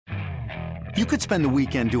You could spend the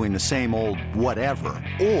weekend doing the same old whatever,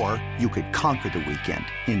 or you could conquer the weekend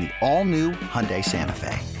in the all-new Hyundai Santa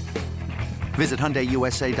Fe. Visit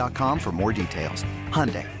HyundaiUSA.com for more details.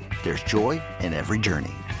 Hyundai, there's joy in every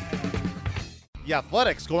journey. The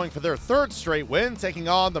Athletics going for their third straight win, taking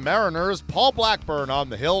on the Mariners. Paul Blackburn on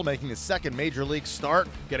the hill, making his second Major League start,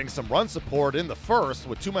 getting some run support in the first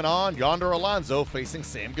with 2 men on. Yonder Alonso facing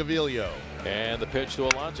Sam Gaviglio. And the pitch to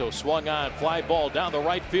Alonso, swung on, fly ball down the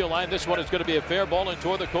right field line. This one is going to be a fair ball and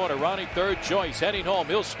toward the corner. Rounding third, Joyce heading home.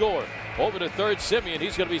 He'll score. Over to third, Semien.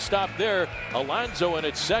 He's going to be stopped there. Alonso in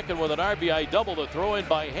at second with an RBI double. The throw in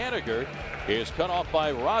by Haniger is cut off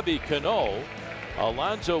by Robbie Cano.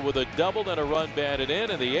 Alonso with a double and a run batted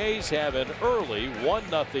in, and the A's have an early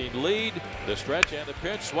 1-0 lead. The stretch and the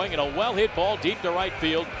pitch, swinging a well-hit ball deep to right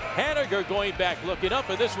field. Haniger going back, looking up,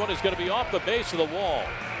 and this one is going to be off the base of the wall.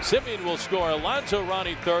 Semien will score. Alonso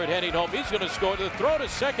rounding third, heading home. He's going to score. The throw to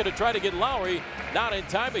second to try to get Lowry. Not in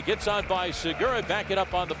time. It gets on by Segura. Backing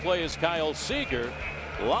up on the play is Kyle Seager.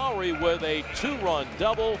 Lowry with a 2-run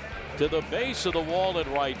double to the base of the wall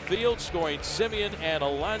in right field, scoring Semien and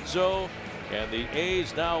Alonso. And the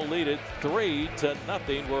A's now lead it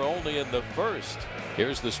 3-0. We're only in the first.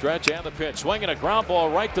 Here's the stretch and the pitch. Swinging a ground ball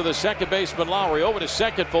right to the second baseman Lowry. Over to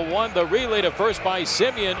second for one. The relay to first by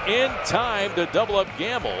Semien in time to double up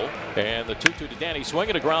Gamble. And the 2-2 to Danny.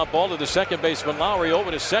 Swinging a ground ball to the second baseman Lowry.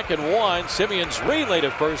 Over to second one. Semien's relay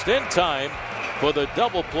to first in time for the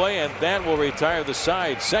double play, and that will retire the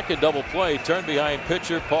side. Second double play. Turn behind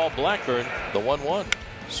pitcher Paul Blackburn. The 1-1.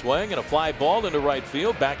 Swing and a fly ball into right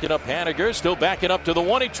field. Backing up Haniger. Still backing up to the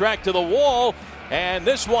one. He tracked to the wall. And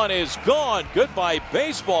this one is gone. Goodbye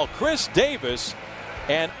baseball. Chris Davis,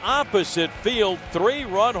 an opposite field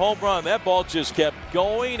 3-run home run. That ball just kept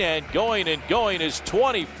going and going and going. His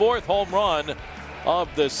 24th home run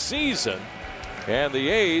of the season. And the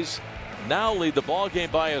A's now lead the ball game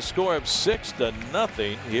by a score of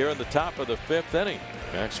 6-0 here in the top of the fifth inning.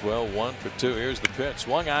 Maxwell 1 for 2. Here's the pitch.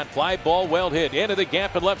 Swung on, fly ball, well hit into the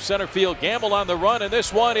gap in left center field. Gamble on the run, and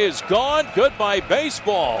this one is gone. Goodbye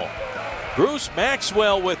baseball. Bruce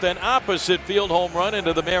Maxwell with an opposite field home run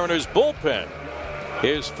into the Mariners bullpen.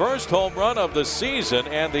 His first home run of the season,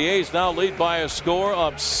 and the A's now lead by a score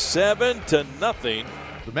of 7-0.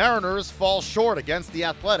 The Mariners fall short against the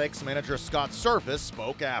Athletics. Manager Scott Servais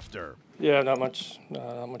spoke after. Yeah, not much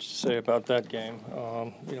to say about that game.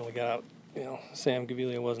 We got out. Sam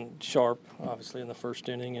Gaviglio wasn't sharp, obviously, in the first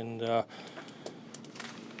inning, and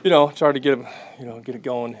tried to get him, get it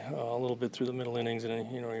going a little bit through the middle innings, and then,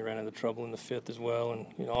 he ran into trouble in the fifth as well, and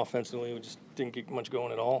offensively we just didn't get much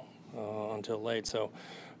going at all until late. So,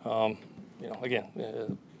 again,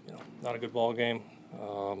 not a good ball game.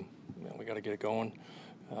 We got to get it going.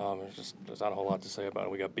 There's not a whole lot to say about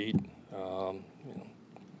it. We got beat.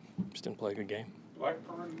 Just didn't play a good game.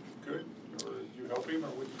 Blackburn good, or did you help him, or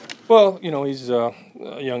what? Well, he's a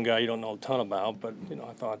young guy you don't know a ton about, but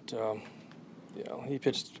I thought he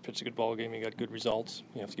pitched a good ball game. He got good results.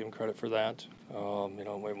 You have to give him credit for that.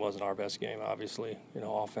 It wasn't our best game, obviously.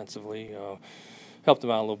 Offensively, helped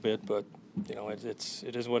him out a little bit, but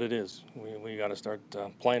it is what it is. We got to start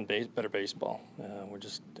playing better baseball. We're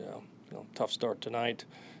just tough start tonight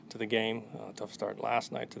to the game, tough start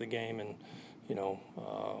last night to the game, and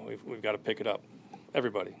we've got to pick it up.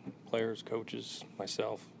 Everybody, players, coaches,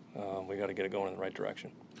 myself, we got to get it going in the right direction.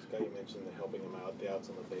 Scott, you mentioned helping him out. The outs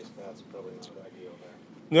on the base paths probably not ideal there.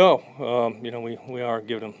 No, we are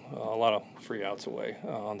giving him a lot of free outs away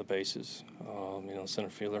on the bases. Center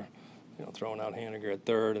fielder, throwing out Haniger at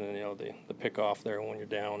third, and then the pick off there when you're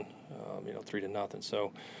down, 3-0.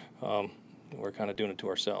 So we're kind of doing it to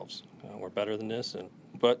ourselves. We're better than this,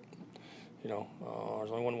 but there's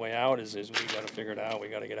only one way out. Is we got to figure it out. We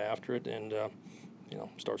got to get after it, and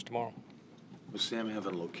starts tomorrow. Was Sam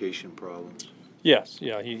having location problems? Yes,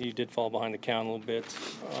 yeah, he did fall behind the count a little bit.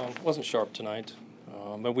 Wasn't sharp tonight,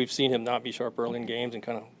 but we've seen him not be sharp early in games and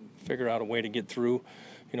kind of figure out a way to get through,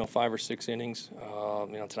 5 or 6 innings.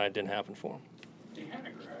 Tonight didn't happen for him.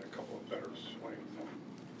 Haniger had a couple of better swings.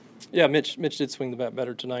 Yeah, Mitch did swing the bat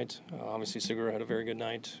better tonight. Obviously, Segura had a very good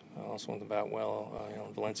night. Swung the bat well.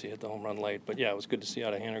 Valencia hit the home run late, but yeah, it was good to see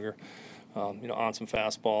out of Haniger. On some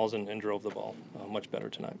fastballs and drove the ball much better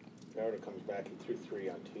tonight. Garrett comes back, he threw 3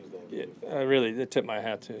 on Tuesday. Yeah, I really tipped my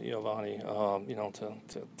hat to Giovanni, to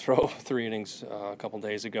throw 3 innings a couple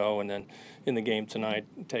days ago, and then in the game tonight,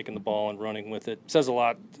 taking the ball and running with it. Says a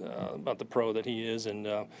lot about the pro that he is, and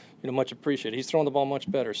much appreciated. He's throwing the ball much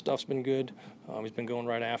better. Stuff's been good. He's been going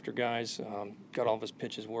right after guys. Got all of his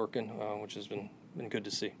pitches working, which has been good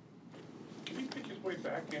to see. Can he pick his way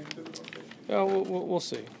back into the rotation? Yeah, we'll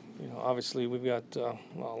see. Obviously we've got a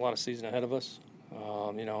lot of season ahead of us.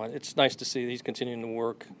 It's nice to see that he's continuing to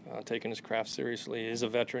work, taking his craft seriously. He's a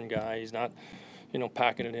veteran guy. He's not,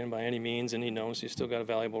 packing it in by any means, and he knows he's still got a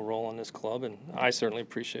valuable role in this club, and I certainly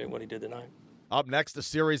appreciate what he did tonight. Up next, the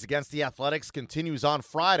series against the Athletics continues on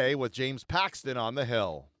Friday with James Paxton on the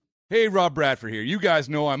hill. Hey, Rob Bradford here. You guys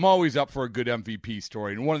know I'm always up for a good MVP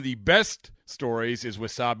story, and one of the best stories is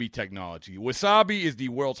Wasabi Technology. Wasabi is the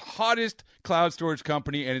world's hottest cloud storage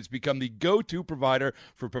company, and it's become the go-to provider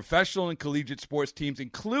for professional and collegiate sports teams,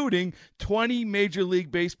 including 20 Major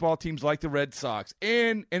League Baseball teams like the Red Sox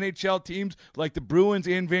and NHL teams like the Bruins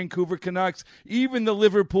and Vancouver Canucks. Even the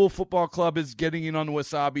Liverpool Football Club is getting in on the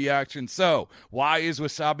Wasabi action. So, why is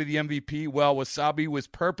Wasabi the MVP? Well, Wasabi was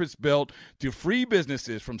purpose-built to free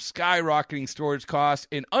businesses from skyrocketing storage costs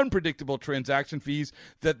and unpredictable transaction fees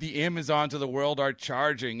that the Amazons of the world are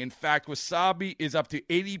charging. In fact, Wasabi is up to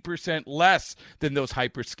 80% less than those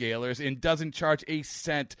hyperscalers and doesn't charge a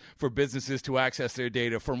cent for businesses to access their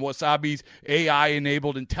data. From Wasabi's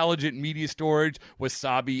AI-enabled intelligent media storage,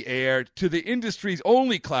 Wasabi Air, to the industry's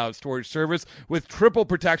only cloud storage service with triple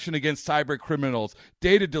protection against cyber criminals,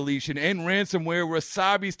 data deletion, and ransomware,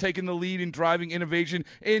 Wasabi's taken the lead in driving innovation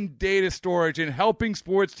in data storage and helping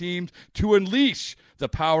sports teams to unleash the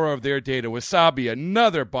power of their data. Wasabi,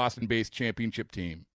 another Boston-based championship team.